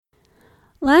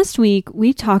Last week,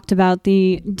 we talked about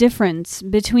the difference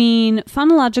between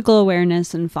phonological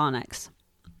awareness and phonics.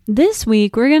 This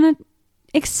week, we're going to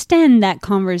extend that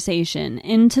conversation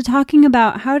into talking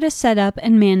about how to set up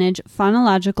and manage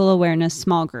phonological awareness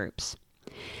small groups.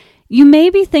 You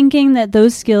may be thinking that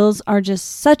those skills are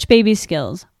just such baby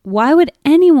skills. Why would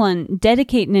anyone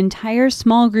dedicate an entire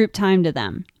small group time to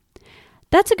them?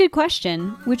 That's a good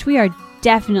question, which we are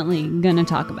definitely going to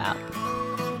talk about.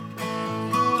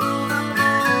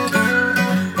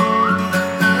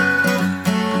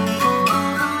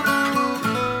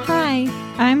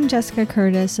 I'm Jessica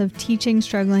Curtis of Teaching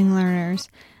Struggling Learners.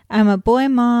 I'm a boy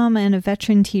mom and a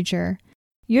veteran teacher.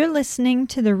 You're listening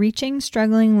to the Reaching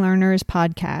Struggling Learners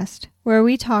podcast, where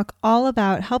we talk all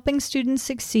about helping students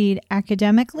succeed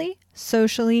academically,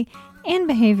 socially, and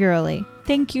behaviorally.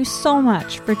 Thank you so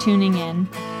much for tuning in.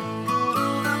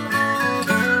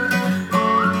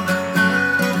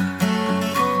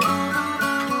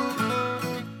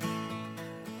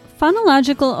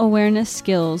 Phonological awareness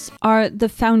skills are the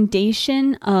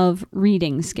foundation of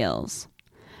reading skills.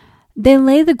 They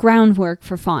lay the groundwork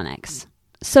for phonics.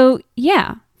 So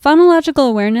yeah, phonological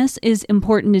awareness is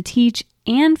important to teach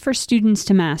and for students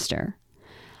to master.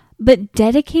 But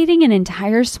dedicating an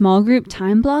entire small group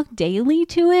time block daily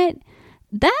to it,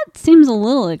 that seems a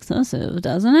little excessive,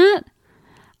 doesn't it?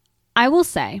 I will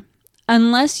say,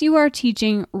 unless you are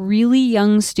teaching really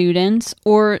young students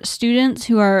or students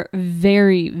who are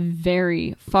very,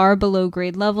 very far below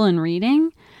grade level in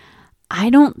reading, I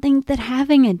don't think that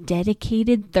having a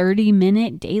dedicated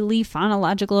 30-minute daily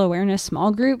phonological awareness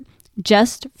small group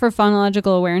just for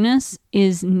phonological awareness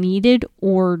is needed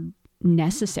or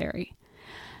necessary.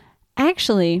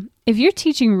 Actually, if you're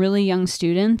teaching really young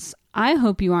students, I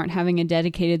hope you aren't having a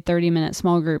dedicated 30-minute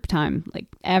small group time,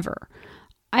 ever.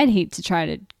 I'd hate to try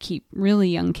to keep really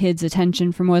young kids'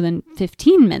 attention for more than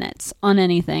 15 minutes on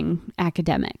anything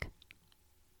academic.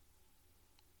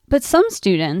 But some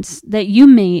students that you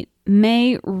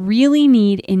may really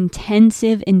need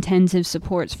intensive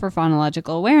supports for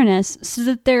phonological awareness so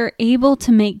that they're able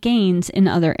to make gains in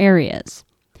other areas.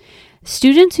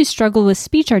 Students who struggle with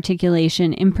speech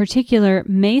articulation in particular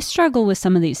may struggle with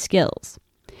some of these skills.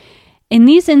 In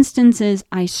these instances,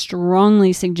 I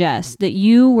strongly suggest that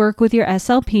you work with your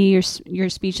SLP, your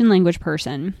speech and language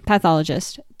person,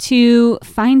 pathologist, to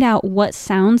find out what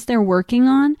sounds they're working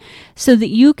on so that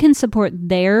you can support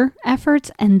their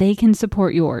efforts and they can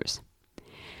support yours.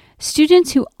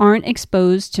 Students who aren't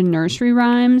exposed to nursery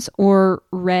rhymes or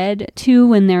read to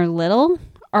when they're little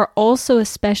are also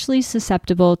especially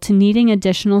susceptible to needing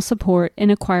additional support in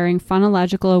acquiring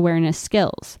phonological awareness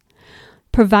skills.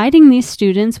 Providing these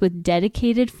students with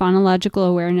dedicated phonological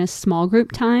awareness small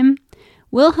group time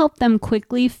will help them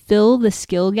quickly fill the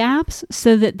skill gaps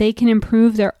so that they can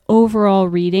improve their overall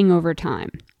reading over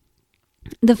time.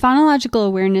 The phonological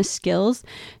awareness skills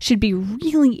should be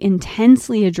really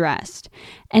intensely addressed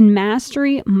and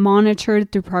mastery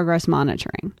monitored through progress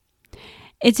monitoring.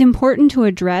 It's important to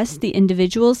address the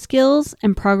individual skills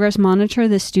and progress monitor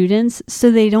the students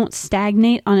so they don't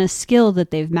stagnate on a skill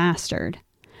that they've mastered.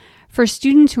 For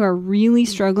students who are really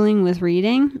struggling with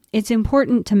reading, it's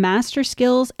important to master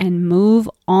skills and move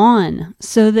on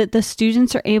so that the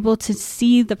students are able to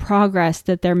see the progress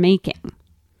that they're making.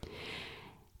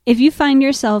 If you find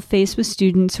yourself faced with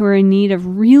students who are in need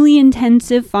of really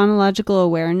intensive phonological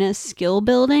awareness skill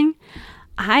building,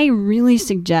 I really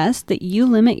suggest that you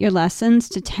limit your lessons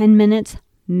to 10 minutes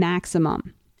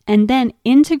maximum, and then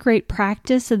integrate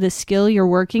practice of the skill you're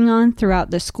working on throughout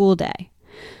the school day.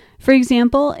 For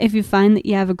example, if you find that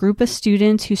you have a group of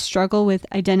students who struggle with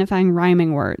identifying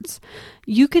rhyming words,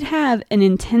 you could have an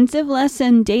intensive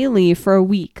lesson daily for a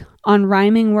week on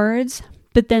rhyming words,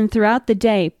 but then throughout the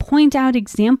day, point out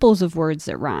examples of words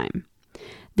that rhyme.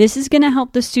 This is going to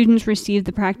help the students receive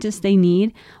the practice they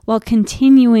need while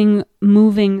continuing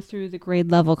moving through the grade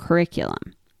level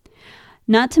curriculum.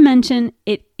 Not to mention,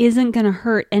 it isn't going to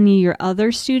hurt any of your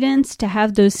other students to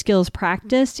have those skills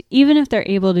practiced, even if they're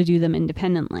able to do them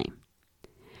independently.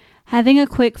 Having a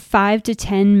quick 5 to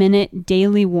 10 minute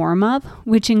daily warm-up,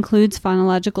 which includes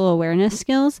phonological awareness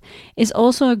skills, is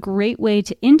also a great way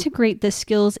to integrate the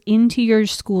skills into your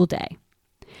school day.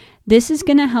 This is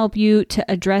going to help you to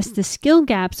address the skill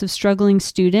gaps of struggling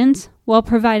students while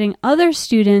providing other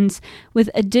students with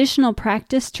additional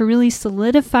practice to really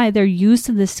solidify their use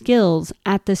of the skills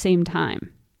at the same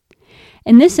time.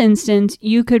 In this instance,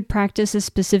 you could practice a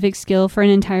specific skill for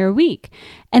an entire week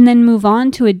and then move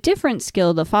on to a different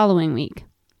skill the following week.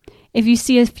 If you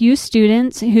see a few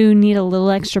students who need a little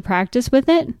extra practice with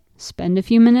it, spend a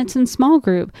few minutes in small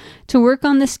group to work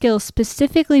on the skill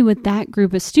specifically with that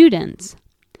group of students.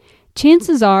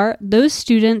 Chances are those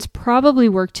students probably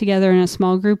work together in a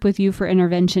small group with you for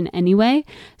intervention anyway,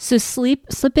 so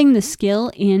slipping the skill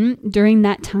in during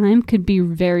that time could be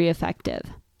very effective.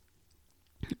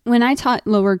 When I taught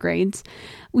lower grades,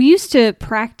 we used to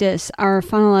practice our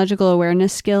phonological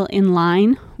awareness skill in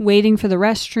line, waiting for the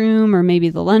restroom or maybe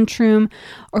the lunchroom,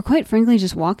 or quite frankly,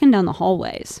 just walking down the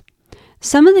hallways.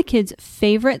 Some of the kids'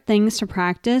 favorite things to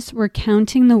practice were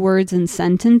counting the words in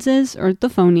sentences or the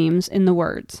phonemes in the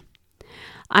words.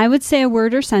 I would say a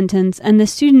word or sentence, and the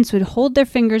students would hold their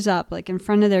fingers up like in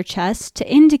front of their chest to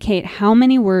indicate how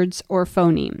many words or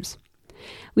phonemes.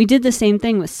 We did the same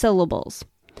thing with syllables.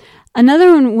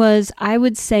 Another one was I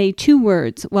would say 2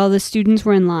 words while the students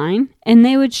were in line, and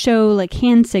they would show like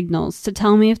hand signals to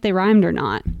tell me if they rhymed or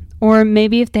not, or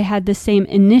maybe if they had the same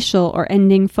initial or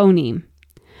ending phoneme.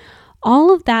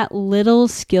 All of that little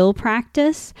skill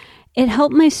practice, it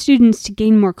helped my students to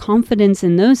gain more confidence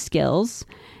in those skills,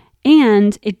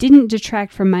 and it didn't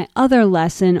detract from my other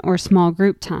lesson or small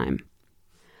group time.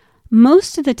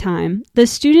 Most of the time, the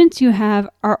students you have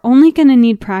are only going to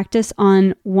need practice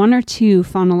on 1 or 2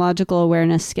 phonological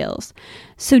awareness skills.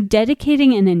 So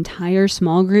dedicating an entire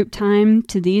small group time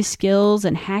to these skills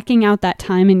and hacking out that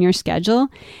time in your schedule,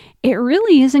 it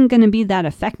really isn't going to be that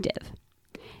effective.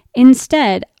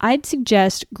 Instead, I'd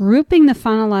suggest grouping the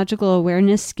phonological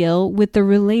awareness skill with the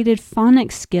related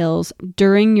phonics skills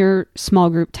during your small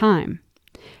group time.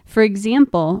 For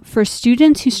example, for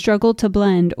students who struggle to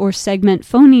blend or segment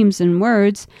phonemes in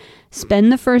words,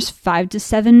 spend the first 5 to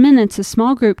 7 minutes of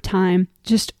small group time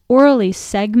just orally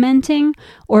segmenting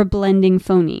or blending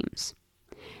phonemes.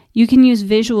 You can use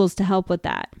visuals to help with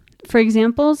that. For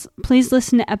examples, please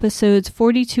listen to episodes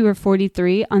 42 or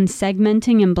 43 on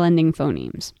segmenting and blending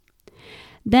phonemes.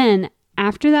 Then,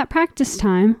 after that practice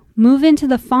time, move into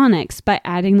the phonics by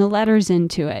adding the letters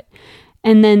into it.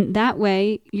 And then that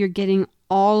way, you're getting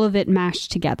all of it mashed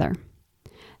together.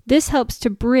 This helps to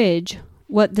bridge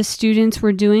what the students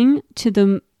were doing to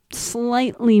the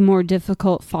slightly more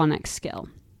difficult phonics skill.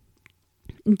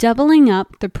 Doubling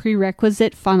up the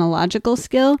prerequisite phonological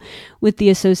skill with the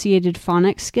associated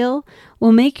phonics skill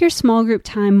will make your small group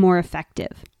time more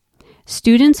effective.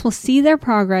 Students will see their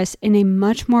progress in a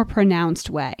much more pronounced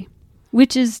way,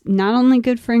 which is not only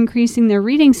good for increasing their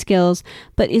reading skills,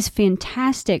 but is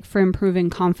fantastic for improving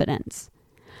confidence.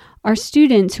 Our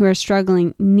students who are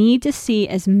struggling need to see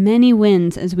as many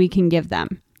wins as we can give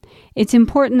them. It's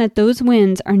important that those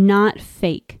wins are not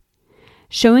fake.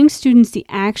 Showing students the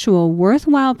actual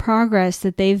worthwhile progress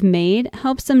that they've made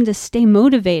helps them to stay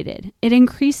motivated. It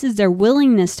increases their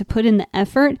willingness to put in the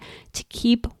effort to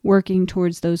keep working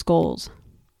towards those goals.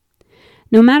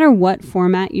 No matter what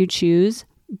format you choose,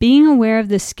 being aware of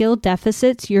the skill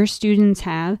deficits your students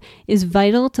have is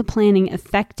vital to planning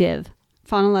effective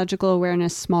phonological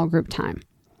awareness small group time.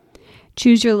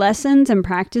 Choose your lessons and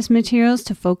practice materials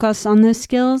to focus on those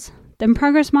skills, then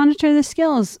progress monitor the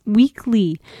skills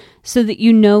weekly so that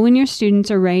you know when your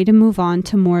students are ready to move on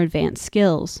to more advanced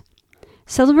skills.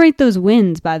 Celebrate those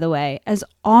wins, by the way, as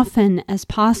often as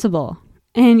possible,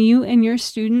 and you and your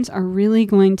students are really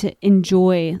going to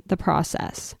enjoy the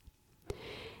process.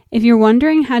 If you're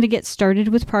wondering how to get started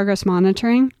with progress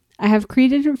monitoring, I have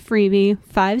created a freebie,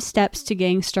 5 steps to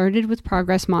getting started with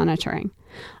progress monitoring.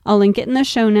 I'll link it in the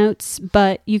show notes,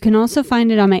 but you can also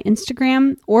find it on my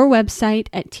Instagram or website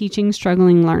at Teaching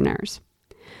Struggling Learners.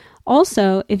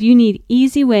 Also, if you need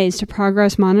easy ways to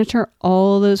progress monitor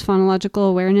all those phonological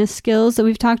awareness skills that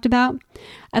we've talked about,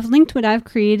 I've linked what I've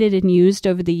created and used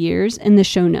over the years in the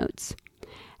show notes.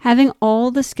 Having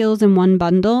all the skills in one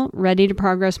bundle ready to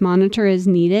progress monitor as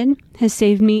needed has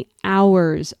saved me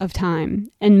hours of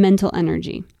time and mental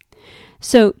energy.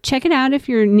 So check it out if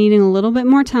you're needing a little bit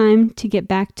more time to get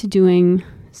back to doing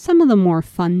some of the more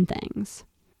fun things.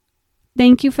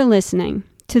 Thank you for listening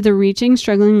to the Reaching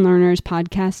Struggling Learners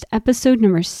podcast, episode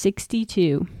number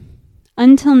 62.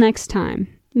 Until next time,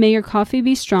 may your coffee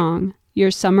be strong,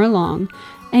 your summer long,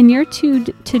 and your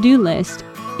to-do list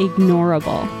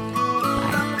ignorable.